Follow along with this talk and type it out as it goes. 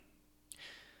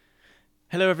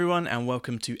Hello, everyone, and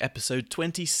welcome to episode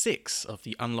 26 of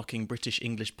the Unlocking British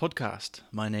English podcast.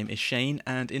 My name is Shane,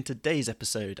 and in today's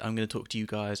episode, I'm going to talk to you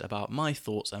guys about my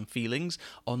thoughts and feelings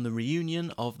on the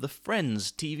reunion of the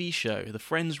Friends TV show, the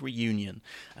Friends reunion.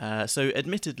 So,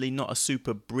 admittedly, not a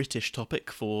super British topic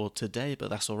for today, but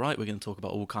that's all right. We're going to talk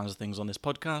about all kinds of things on this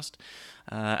podcast,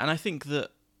 and I think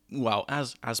that. Well,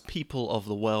 as people of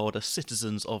the world, as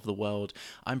citizens of the world,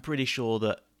 I'm pretty sure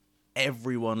that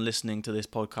everyone listening to this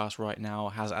podcast right now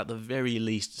has at the very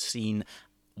least seen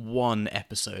one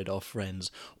episode of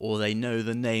Friends, or they know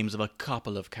the names of a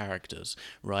couple of characters,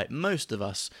 right? Most of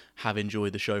us have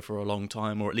enjoyed the show for a long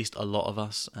time, or at least a lot of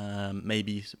us.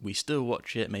 Maybe we still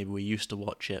watch it, maybe we used to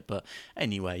watch it, but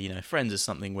anyway, Friends is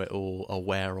something we're all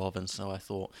aware of, and so I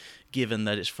thought, given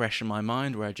that it's fresh in my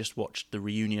mind, where I just watched the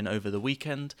reunion over the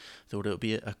weekend, thought it would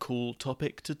be a cool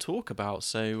topic to talk about.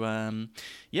 So,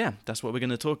 yeah, that's what we're going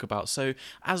to talk about. So,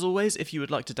 as always, if you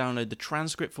would like to download the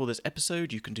transcript for this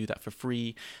episode, you can do that for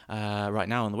free right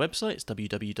now on the website. It's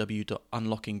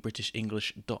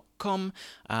www.unlockingbritishenglish.com.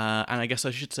 And I guess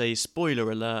I should say,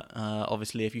 spoiler alert,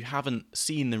 obviously, if you haven't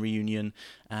seen the reunion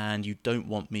and you don't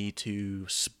want me to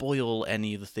spoil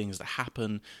any of the things that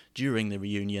happen during the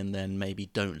reunion, then maybe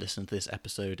don't listen to this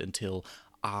episode until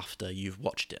after you've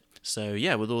watched it. So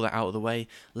yeah, with all that out of the way,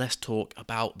 let's talk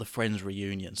about the Friends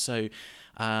reunion. So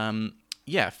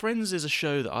yeah, Friends is a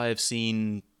show that I have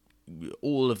seen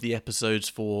all of the episodes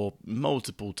for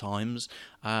multiple times.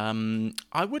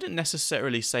 I wouldn't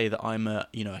necessarily say that I'm a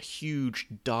huge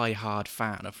die-hard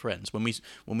fan of Friends. When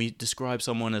we describe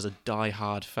someone as a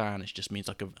die-hard fan, it just means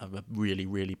like a really,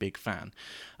 really big fan.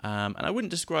 And I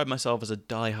wouldn't describe myself as a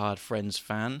die-hard Friends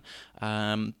fan,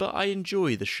 but I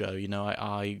enjoy the show.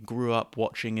 I grew up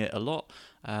watching it a lot.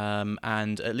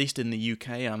 And at least in the UK,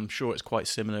 I'm sure it's quite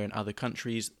similar in other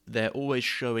countries, they're always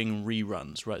showing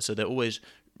reruns, right? So they're always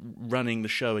running the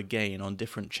show again on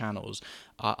different channels.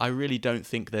 I really don't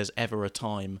think there's ever a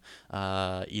time,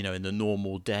 in the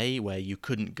normal day where you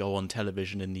couldn't go on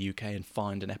television in the UK and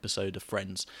find an episode of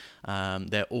Friends.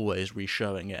 They're always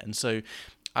re-showing it. And so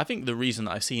I think the reason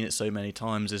that I've seen it so many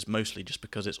times is mostly just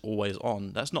because it's always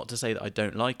on. That's not to say that I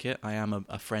don't like it. I am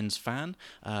a Friends fan,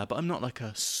 but I'm not like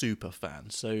a super fan.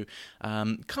 So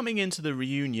coming into the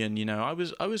reunion, I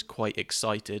was quite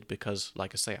excited because,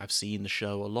 like I say, I've seen the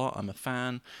show a lot. I'm a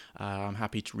fan. I'm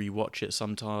happy to rewatch it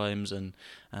sometimes, and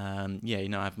I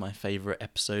have my favourite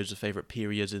episodes, or favourite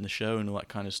periods in the show, and all that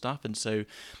kind of stuff. And so,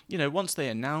 once they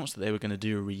announced that they were going to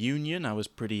do a reunion, I was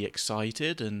pretty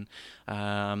excited, and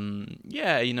I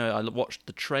watched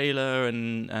the trailer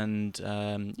and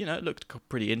it looked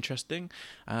pretty interesting,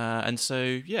 and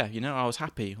so I was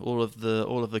happy. All of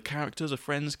the characters of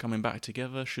Friends coming back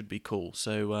together should be cool.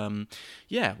 So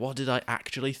what did I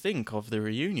actually think of the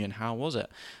reunion? How was it?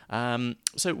 I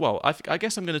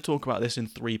guess I'm going to talk about this in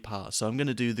three parts. So I'm going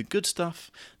to do the good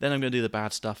stuff, then I'm going to do the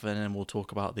bad stuff, and then we'll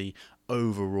talk about the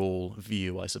overall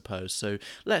view, I suppose. So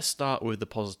let's start with the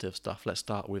positive stuff. Let's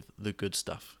start with the good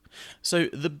stuff. So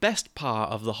the best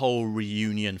part of the whole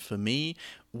reunion for me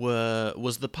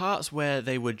was the parts where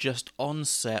they were just on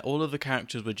set. All of the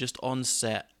characters were just on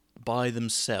set by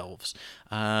themselves.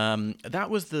 That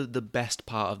was the best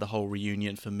part of the whole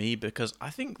reunion for me, because I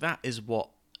think that is what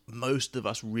most of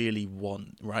us really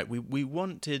want, right? We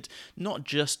wanted not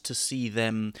just to see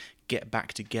them get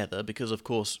back together, because of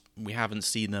course we haven't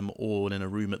seen them all in a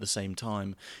room at the same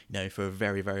time, for a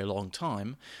very, very long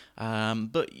time.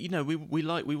 But we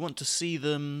want to see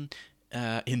them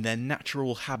in their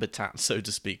natural habitat, so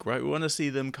to speak, right? We want to see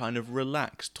them kind of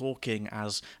relax, talking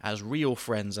as real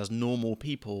friends, as normal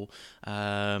people,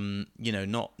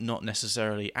 not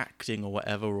necessarily acting or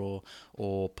whatever,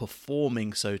 or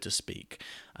performing, so to speak.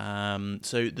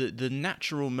 So the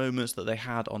natural moments that they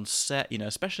had on set,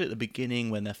 especially at the beginning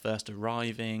when they're first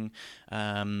arriving,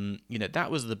 that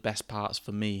was the best parts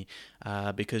for me,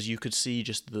 because you could see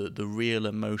just the real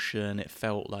emotion. It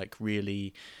felt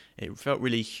really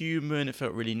human. It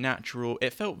felt really natural.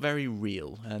 It felt very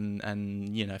real, and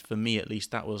for me at least,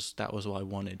 that was what I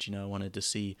wanted. I wanted to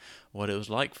see what it was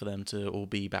like for them to all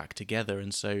be back together.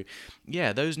 And so,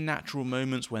 those natural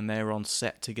moments when they were on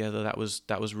set together, that was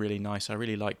really nice. I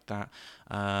really liked that.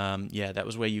 That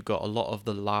was where you got a lot of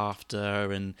the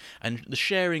laughter and the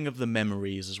sharing of the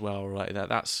memories as well, right?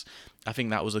 I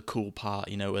think that was a cool part,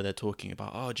 where they're talking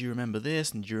about, oh, do you remember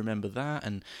this and do you remember that?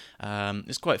 And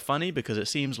it's quite funny because it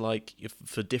seems like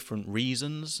for different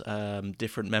reasons,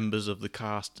 different members of the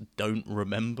cast don't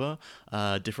remember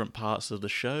different parts of the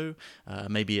show.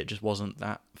 Maybe it just wasn't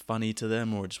that funny to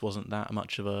them, or it just wasn't that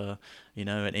much of a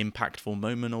an impactful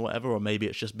moment or whatever, or maybe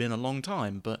it's just been a long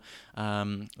time. But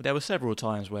there were several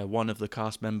times where one of the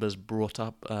cast members brought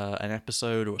up an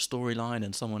episode or a storyline,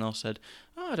 and someone else said,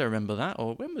 "Oh, I don't remember that,"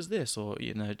 or "When was this?" Or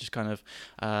just kind of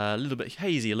a little bit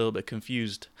hazy, a little bit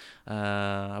confused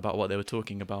about what they were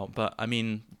talking about. But I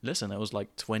mean, listen, it was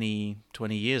like 20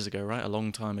 years ago, right? A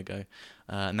long time ago,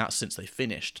 and that's since they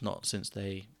finished, not since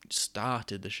they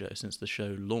started the show, since the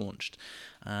show launched.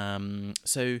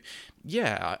 So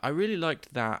yeah, I really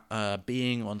liked that,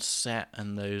 being on set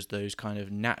and those kind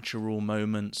of natural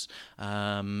moments.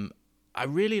 I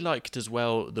really liked as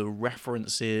well the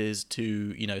references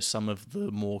to some of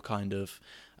the more kind of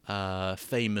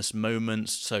famous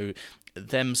moments. So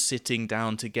them sitting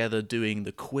down together doing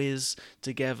the quiz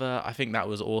together, I think that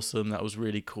was awesome. That was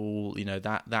really cool.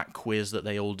 That quiz that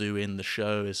they all do in the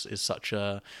show is such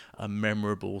a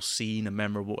memorable scene, a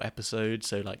memorable episode.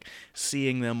 So like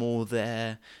seeing them all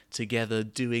there together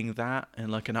doing that in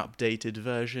like an updated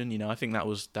version, I think that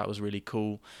was really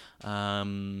cool.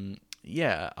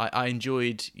 Yeah, I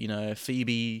enjoyed,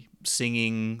 Phoebe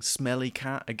singing Smelly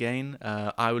Cat again.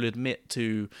 I will admit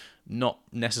to not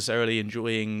necessarily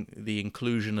enjoying the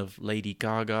inclusion of Lady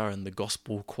Gaga and the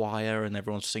gospel choir and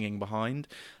everyone singing behind.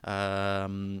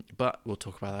 But we'll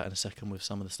talk about that in a second with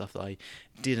some of the stuff that I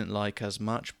didn't like as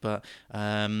much. But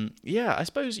yeah, I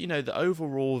suppose, the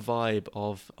overall vibe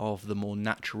of the more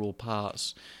natural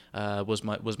parts was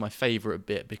my favourite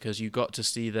bit, because you got to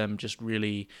see them just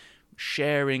really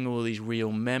sharing all these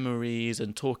real memories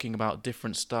and talking about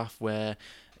different stuff where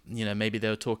maybe they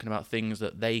were talking about things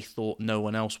that they thought no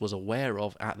one else was aware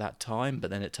of at that time, but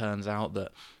then it turns out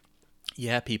that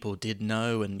people did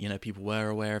know, and people were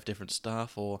aware of different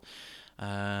stuff. Or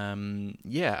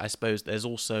I suppose there's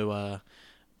also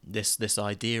this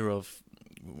idea of,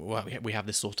 well, we have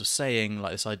this sort of saying,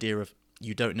 like this idea of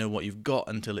you don't know what you've got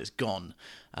until it's gone,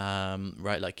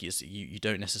 right? Like you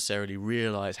don't necessarily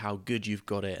realize how good you've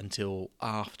got it until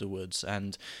afterwards.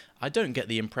 And I don't get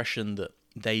the impression that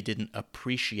they didn't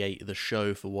appreciate the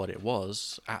show for what it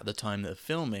was at the time of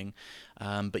filming,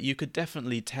 but you could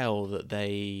definitely tell that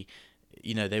they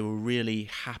were really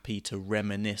happy to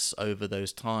reminisce over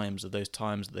those times that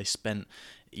they spent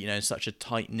in such a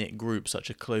tight-knit group, such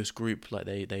a close group. Like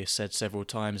they said several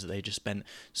times that they just spent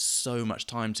so much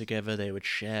time together. They would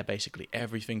share basically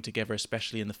everything together,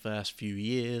 especially in the first few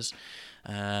years.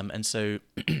 And so,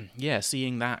 yeah,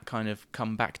 seeing that kind of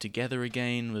come back together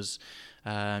again was,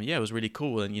 it was really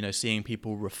cool. And, seeing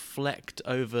people reflect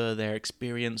over their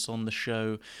experience on the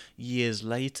show years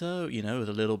later, with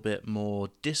a little bit more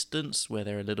distance, where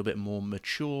they're a little bit more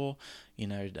mature,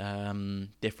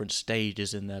 different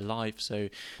stages in their life. So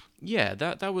yeah,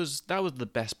 that was the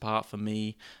best part for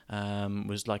me,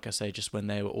 was, like I say, just when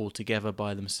they were all together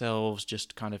by themselves,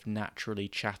 just kind of naturally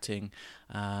chatting.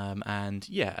 And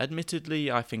yeah, admittedly,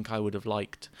 I think I would have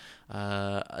liked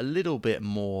a little bit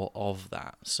more of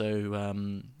that. So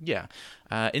yeah,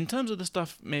 in terms of the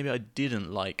stuff maybe I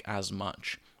didn't like as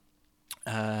much,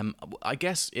 I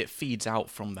guess it feeds out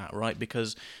from that, right?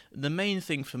 Because the main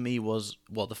thing for me was,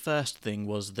 well, the first thing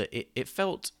was that it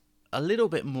felt a little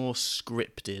bit more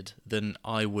scripted than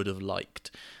I would have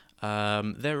liked.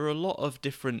 There were a lot of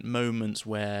different moments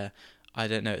where, I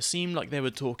don't know, it seemed like they were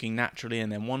talking naturally,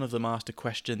 and then one of them asked a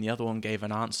question, the other one gave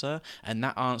an answer, and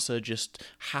that answer just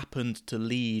happened to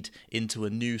lead into a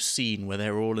new scene where they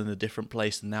were all in a different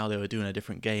place, and now they were doing a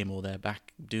different game, or they're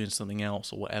back doing something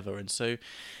else or whatever. And so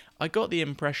I got the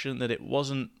impression that it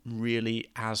wasn't really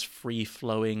as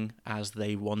free-flowing as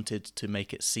they wanted to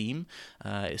make it seem.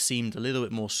 It seemed a little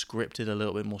bit more scripted, a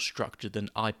little bit more structured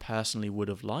than I personally would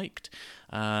have liked.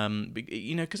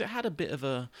 Because it had a bit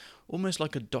of almost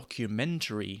like a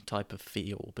documentary type of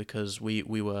feel, because we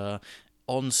were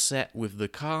on set with the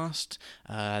cast,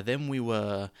 then we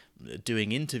were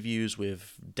doing interviews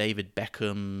with David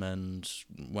Beckham and,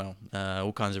 well,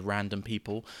 all kinds of random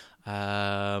people,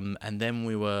 and then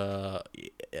we were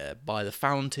by the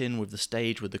fountain with the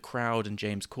stage, with the crowd, and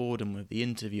James Corden with the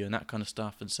interview and that kind of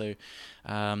stuff. And so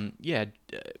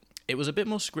it was a bit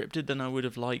more scripted than I would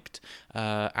have liked,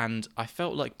 and I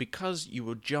felt like because you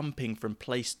were jumping from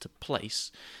place to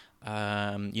place,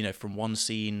 from one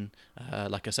scene,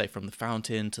 like I say, from the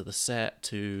fountain to the set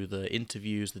to the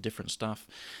interviews, the different stuff,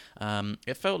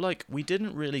 it felt like we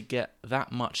didn't really get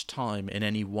that much time in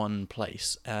any one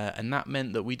place, and that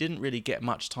meant that we didn't really get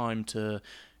much time to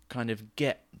kind of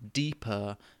get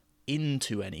deeper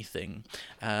into anything,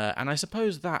 and I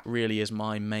suppose that really is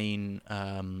my main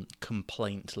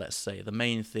complaint. Let's say the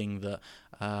main thing that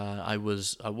I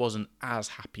wasn't as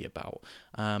happy about.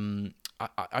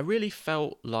 I really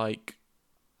felt like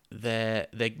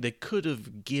they could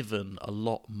have given a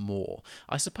lot more.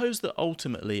 I suppose that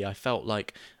ultimately I felt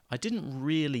like I didn't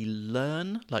really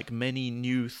learn like many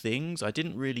new things. I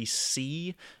didn't really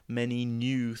see many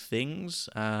new things.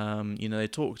 They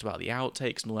talked about the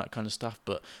outtakes and all that kind of stuff,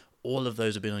 but all of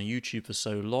those have been on YouTube for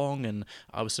so long, and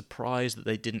I was surprised that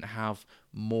they didn't have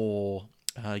more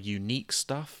unique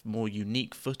stuff, more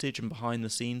unique footage and behind the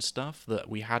scenes stuff that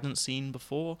we hadn't seen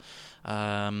before.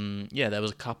 There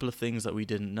was a couple of things that we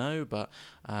didn't know, but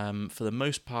for the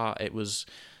most part, it was,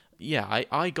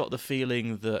 I got the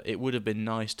feeling that it would have been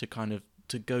nice to kind of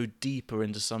to go deeper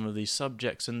into some of these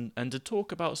subjects and to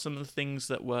talk about some of the things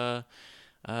that were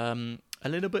a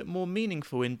little bit more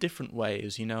meaningful in different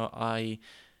ways.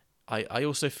 I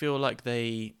also feel like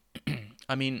they,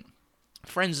 I mean,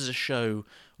 Friends is a show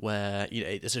where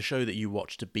it's a show that you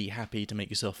watch to be happy, to make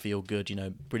yourself feel good.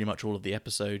 Pretty much all of the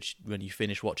episodes, when you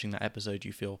finish watching that episode,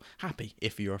 you feel happy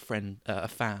if you're a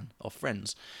fan of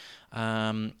Friends.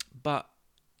 But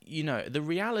the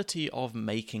reality of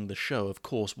making the show, of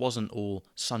course, wasn't all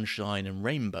sunshine and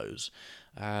rainbows.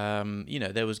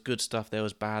 There was good stuff, there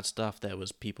was bad stuff, there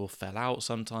was people fell out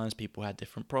sometimes, people had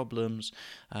different problems.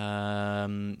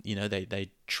 They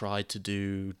tried to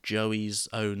do Joey's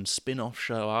own spin-off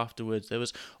show afterwards. There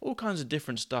was all kinds of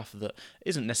different stuff that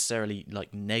isn't necessarily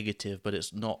like negative, but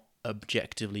it's not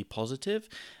objectively positive.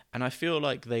 And I feel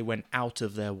like they went out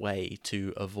of their way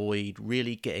to avoid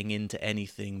really getting into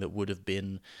anything that would have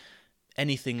been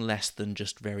anything less than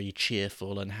just very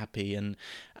cheerful and happy. And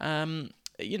I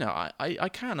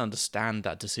can understand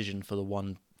that decision for the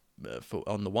one,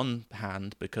 on the one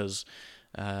hand, because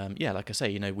like I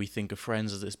say, we think of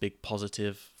Friends as this big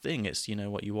positive thing. It's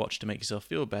what you watch to make yourself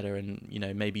feel better, and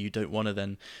maybe you don't want to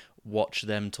then watch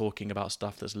them talking about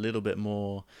stuff that's a little bit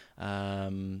more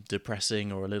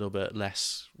depressing or a little bit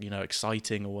less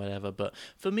exciting or whatever. But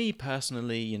for me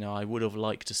personally, I would have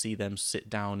liked to see them sit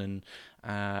down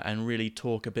and really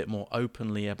talk a bit more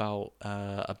openly about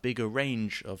a bigger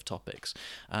range of topics.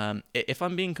 If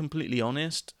I'm being completely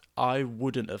honest, I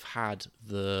wouldn't have had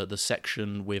the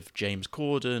section with James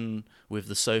Corden, with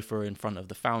the sofa in front of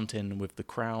the fountain, with the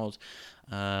crowd.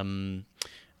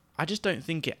 I just don't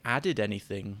think it added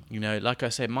anything. Like I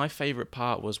said, my favourite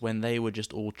part was when they were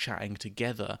just all chatting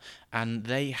together, and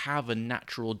they have a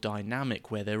natural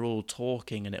dynamic where they're all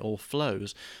talking and it all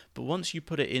flows. But once you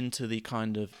put it into the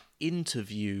kind of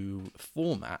interview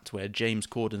format where James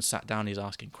Corden sat down, he's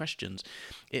asking questions,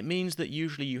 it means that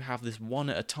usually you have this one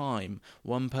at a time.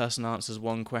 One person answers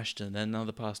one question, then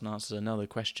another person answers another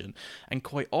question. And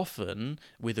quite often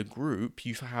with a group,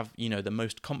 you have, the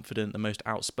most confident, the most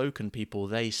outspoken people,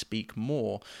 they speak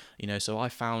more. So I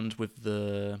found with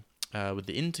the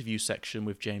interview section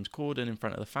with James Corden in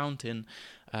front of the fountain,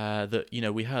 that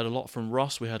we heard a lot from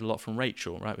Ross, we heard a lot from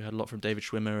Rachel, right? We heard a lot from David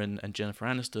Schwimmer and Jennifer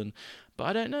Aniston, but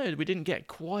I don't know, we didn't get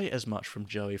quite as much from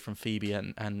Joey, from Phoebe,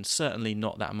 and certainly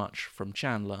not that much from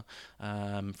Chandler,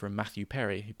 from Matthew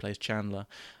Perry, who plays Chandler.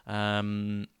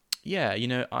 I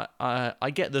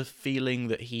get the feeling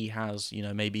that he has,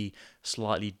 maybe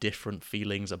slightly different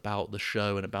feelings about the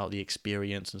show and about the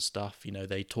experience and stuff.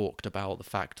 They talked about the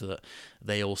fact that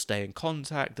they all stay in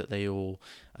contact, that they all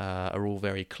are all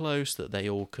very close, that they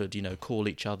all could, call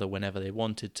each other whenever they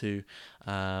wanted to.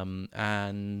 Some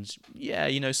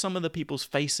of the people's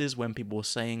faces when people were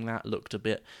saying that looked a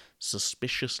bit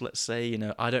suspicious, let's say.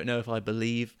 I don't know if I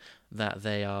believe that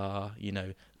they are,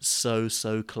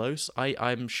 so close.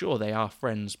 I'm sure they are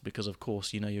friends because, of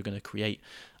course, you're going to create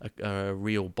a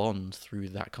real bond through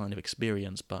that kind of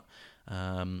experience. But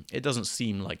it doesn't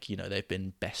seem like, they've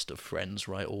been best of friends,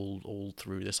 right, all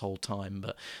through this whole time.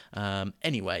 But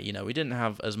anyway, we didn't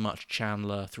have as much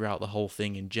Chandler throughout the whole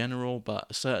thing in general,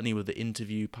 but certainly with the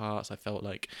interview parts, I felt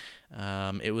like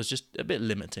it was just a bit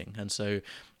limiting. And so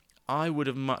I would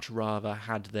have much rather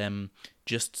had them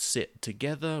just sit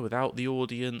together without the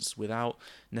audience, without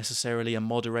necessarily a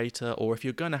moderator, or if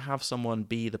you're going to have someone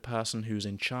be the person who's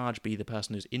in charge, be the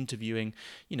person who's interviewing,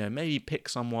 maybe pick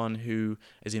someone who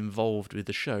is involved with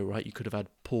the show, right? You could have had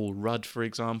Paul Rudd, for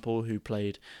example, who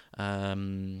played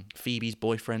Phoebe's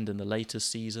boyfriend in the later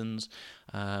seasons.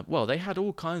 They had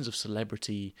all kinds of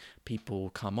celebrity people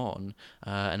come on,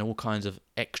 and all kinds of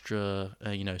extra,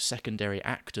 secondary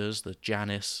actors, the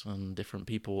Janice and different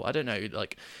people. I don't know,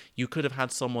 like, you could have had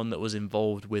someone that was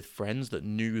involved with Friends, that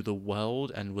knew the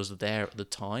world and was there at the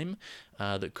time,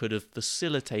 that could have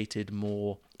facilitated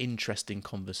more interesting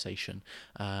conversation,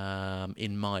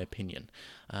 in my opinion,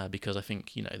 because I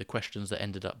think, the questions that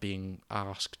ended up being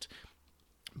asked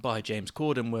by James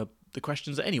Corden were the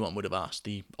questions that anyone would have asked,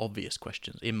 the obvious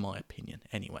questions, in my opinion,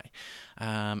 anyway.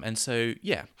 And so,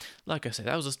 yeah, like I said,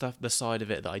 that was the side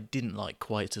of it that I didn't like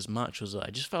quite as much, was that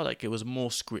I just felt like it was more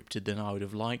scripted than I would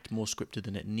have liked, more scripted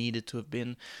than it needed to have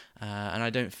been, and I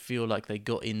don't feel like they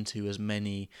got into as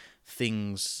many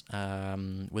things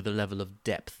with a level of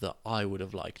depth that I would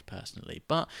have liked personally.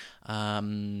 But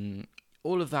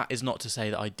all of that is not to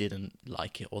say that I didn't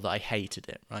like it or that I hated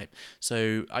it, right?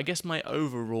 So I guess my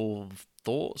overall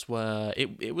thoughts were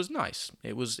it was nice.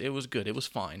 It was good. It was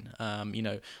fine.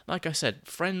 Like I said,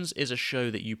 Friends is a show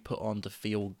that you put on to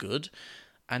feel good.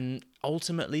 And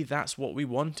ultimately, that's what we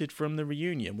wanted from the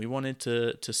reunion. We wanted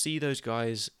to see those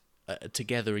guys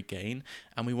together again,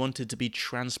 and we wanted to be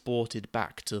transported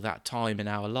back to that time in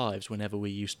our lives whenever we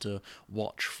used to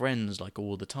watch Friends like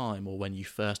all the time, or when you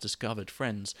first discovered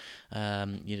Friends,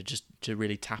 just to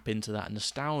really tap into that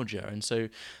nostalgia. And so,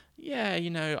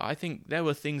 yeah, I think there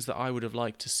were things that I would have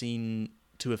liked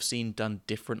to have seen done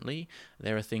differently.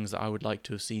 There are things that I would like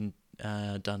to have seen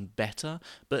done better,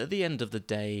 but at the end of the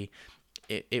day,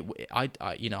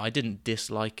 I didn't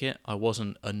dislike it. I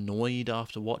wasn't annoyed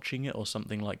after watching it or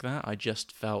something like that. I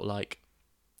just felt like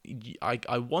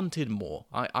I wanted more.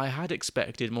 I had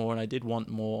expected more, and I did want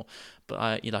more,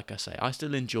 but like I say, I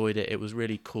still enjoyed it. It was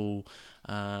really cool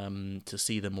to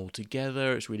see them all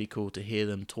together. It's really cool to hear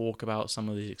them talk about some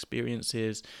of these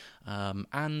experiences,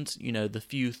 and the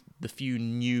few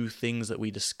new things that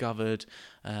we discovered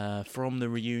from the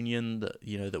reunion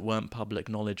that weren't public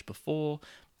knowledge before.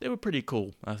 They were pretty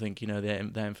cool. I think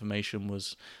their information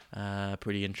was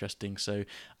pretty interesting. So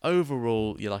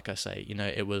overall, like I say,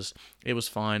 it was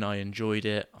fine. I enjoyed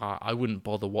it. I wouldn't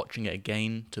bother watching it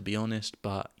again, to be honest.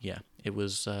 But yeah, it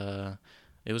was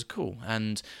cool.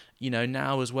 And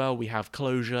now as well, we have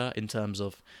closure in terms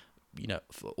of.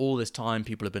 For all this time,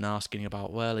 people have been asking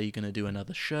about, well, are you going to do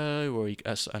another show or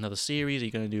another series? Are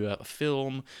you going to do a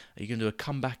film? Are you going to do a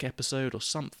comeback episode or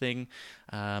something?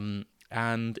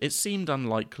 And it seemed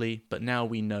unlikely, but now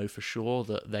we know for sure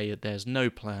that there's no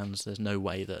plans, there's no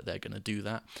way that they're going to do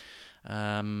that.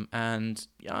 And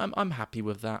yeah, I'm happy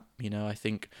with that. I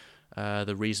think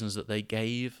the reasons that they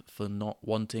gave for not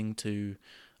wanting to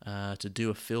do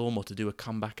a film or to do a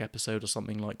comeback episode or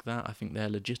something like that, I think they're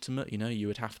legitimate. You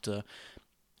would have to.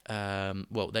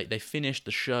 They finished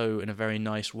the show in a very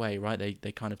nice way, right?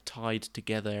 They kind of tied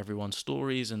together everyone's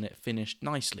stories, and it finished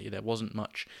nicely. There wasn't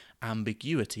much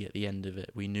ambiguity at the end of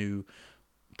it. We knew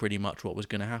pretty much what was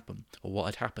going to happen, or what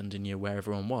had happened, and where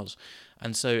everyone was.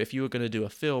 And so if you were going to do a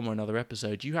film or another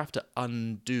episode, you have to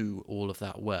undo all of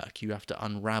that work. You have to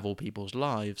unravel people's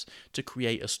lives to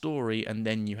create a story, and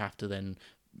then you have to then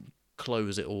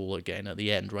close it all again at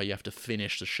the end, right? You have to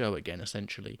finish the show again,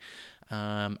 essentially.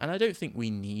 And I don't think we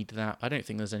need that. I don't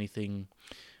think there's anything.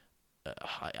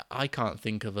 I can't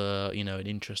think of an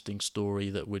interesting story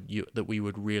that we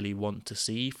would really want to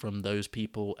see from those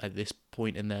people at this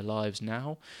point in their lives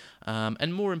now.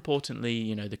 And more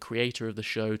importantly, the creator of the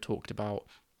show talked about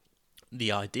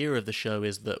the idea of the show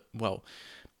is that, well,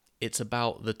 it's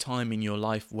about the time in your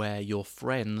life where your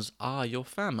friends are your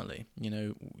family.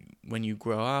 When you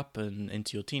grow up and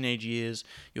into your teenage years,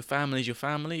 your family is your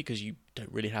family because you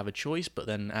don't really have a choice. But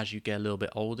then as you get a little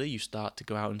bit older, you start to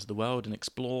go out into the world and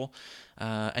explore.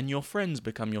 And your friends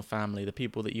become your family. The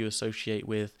people that you associate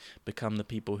with become the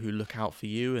people who look out for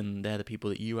you, and they're the people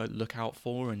that you look out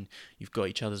for, and you've got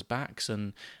each other's backs.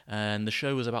 And the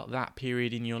show was about that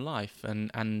period in your life.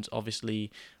 And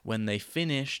obviously when they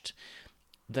finished,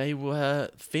 they were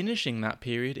finishing that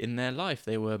period in their life.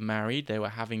 They were married, they were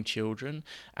having children,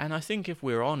 and I think if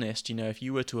we're honest, if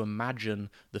you were to imagine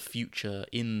the future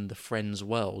in the Friends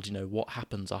world, what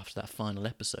happens after that final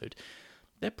episode,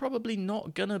 they're probably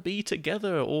not going to be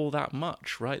together all that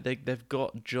much, right? They've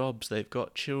got jobs, they've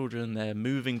got children, they're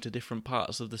moving to different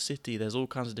parts of the city, there's all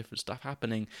kinds of different stuff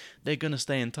happening. They're going to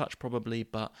stay in touch probably,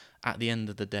 but at the end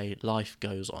of the day, life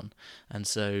goes on. And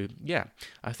so, yeah,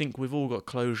 I think we've all got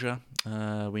closure.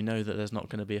 We know that there's not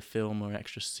going to be a film or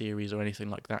extra series or anything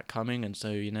like that coming, and so,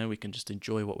 we can just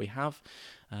enjoy what we have.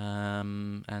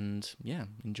 And yeah,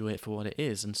 enjoy it for what it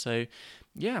is. And so,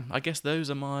 yeah, I guess those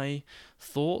are my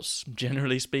thoughts,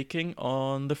 generally speaking,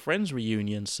 on the Friends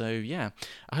reunion. So yeah,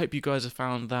 I hope you guys have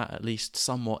found that at least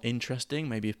somewhat interesting.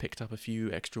 Maybe you've picked up a few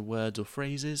extra words or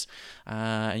phrases.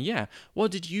 And yeah,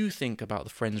 what did you think about the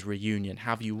Friends reunion?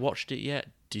 Have you watched it yet?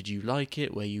 Did you like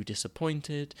it? Were you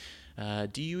disappointed?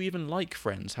 Do you even like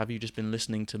Friends? Have you just been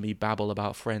listening to me babble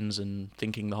about Friends and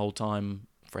thinking the whole time,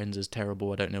 Friends is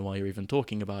terrible, I don't know why you're even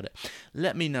talking about it?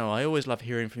 Let me know. I always love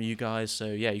hearing from you guys. So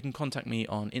yeah, you can contact me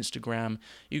on Instagram,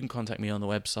 you can contact me on the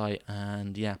website,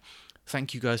 and yeah,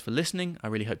 thank you guys for listening. I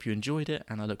really hope you enjoyed it,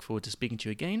 and I look forward to speaking to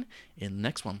you again in the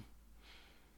next one.